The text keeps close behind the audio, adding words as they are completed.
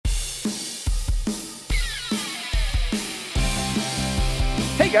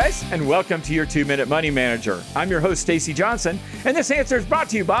guys, and welcome to your 2-Minute Money Manager. I'm your host, Stacey Johnson, and this answer is brought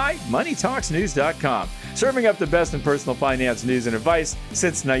to you by MoneyTalksNews.com, serving up the best in personal finance news and advice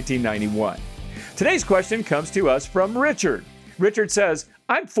since 1991. Today's question comes to us from Richard. Richard says,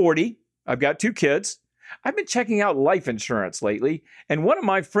 I'm 40, I've got 2 kids. I've been checking out life insurance lately, and one of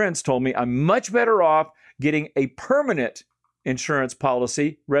my friends told me I'm much better off getting a permanent insurance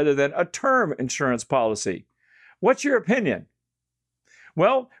policy rather than a term insurance policy. What's your opinion?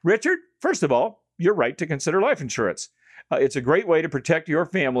 Well, Richard, first of all, you're right to consider life insurance. It's a great way to protect your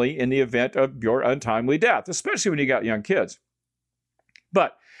family in the event of your untimely death, especially when you got young kids.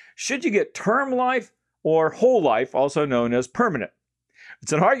 But should you get term life or whole life, also known as permanent?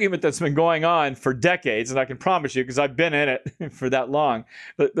 It's an argument that's been going on for decades, and I can promise you, because I've been in it for that long.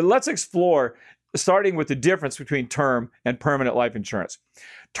 But let's explore, starting with the difference between term and permanent life insurance.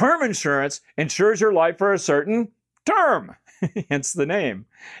 Term insurance insures your life for a certain term, hence the name.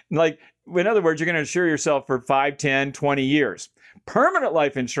 Like, in other words, you're going to insure yourself for 5, 10, 20 years. Permanent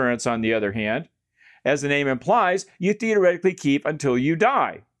life insurance, on the other hand, as the name implies, you theoretically keep until you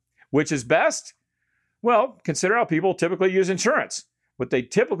die. Which is best? Well, consider how people typically use insurance. What they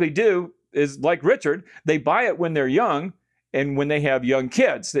typically do is, like Richard, they buy it when they're young and when they have young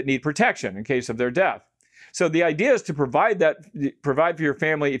kids that need protection in case of their death. So the idea is to provide for your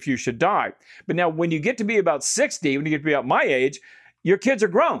family if you should die. But now when you get to be about 60, when you get to be about my age, your kids are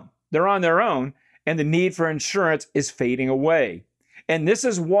grown. They're on their own, and the need for insurance is fading away. And this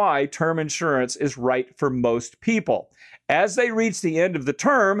is why term insurance is right for most people. As they reach the end of the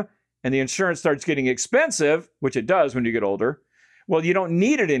term and the insurance starts getting expensive, which it does when you get older, well, you don't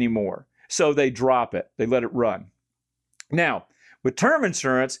need it anymore. So they drop it. They let it run. Now, with term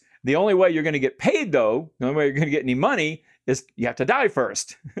insurance, the only way you're going to get paid, though, the only way you're going to get any money is you have to die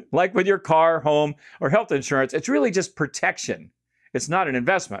first. Like with your car, home, or health insurance, it's really just protection. It's not an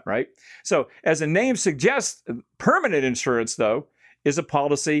investment, right? So as the name suggests, permanent insurance, though, is a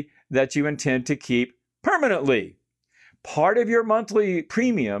policy that you intend to keep permanently. Part of your monthly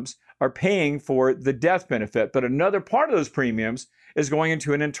premiums are paying for the death benefit, but another part of those premiums is going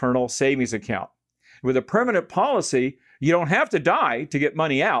into an internal savings account. With a permanent policy, you don't have to die to get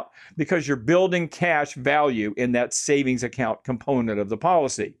money out because you're building cash value in that savings account component of the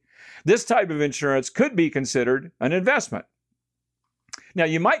policy. This type of insurance could be considered an investment. Now,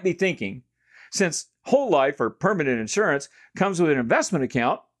 you might be thinking, since whole life or permanent insurance comes with an investment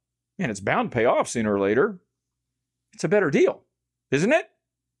account and it's bound to pay off sooner or later, it's a better deal, isn't it?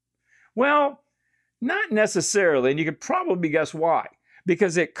 Well, not necessarily, and you could probably guess why.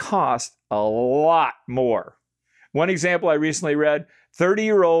 Because it costs a lot more. One example I recently read,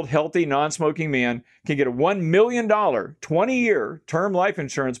 30-year-old healthy non-smoking man can get a $1 million 20-year term life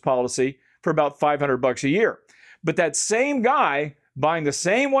insurance policy for about $500 a year. But that same guy buying the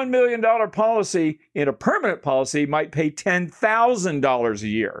same $1 million policy in a permanent policy might pay $10,000 a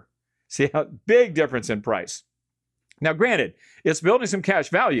year. See how big difference in price. Now, granted, it's building some cash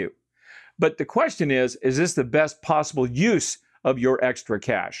value. But the question is this the best possible use of your extra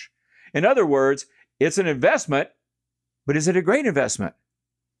cash? In other words, it's an investment, but is it a great investment?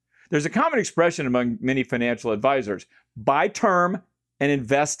 There's a common expression among many financial advisors: buy term and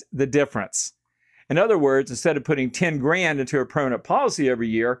invest the difference. In other words, instead of putting 10 grand into a permanent policy every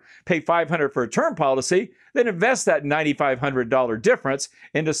year, pay $500 for a term policy, then invest that $9,500 difference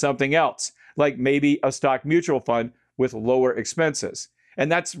into something else, like maybe a stock mutual fund with lower expenses. And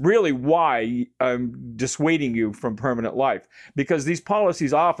that's really why I'm dissuading you from permanent life, because these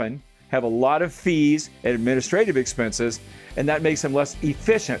policies often have a lot of fees and administrative expenses, and that makes them less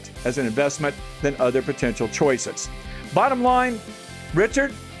efficient as an investment than other potential choices. Bottom line,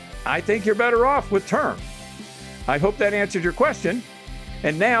 Richard, I think you're better off with term. I hope that answered your question.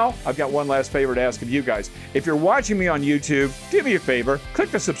 And now I've got one last favor to ask of you guys. If you're watching me on YouTube, do me a favor,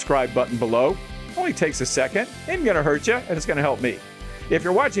 click the subscribe button below. It only takes a second, ain't gonna hurt you, and it's gonna help me. If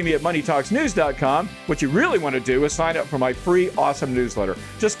you're watching me at MoneyTalksNews.com, what you really want to do is sign up for my free, awesome newsletter.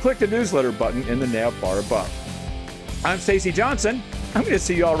 Just click the newsletter button in the nav bar above. I'm Stacey Johnson. I'm going to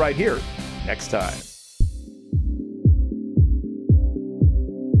see you all right here next time.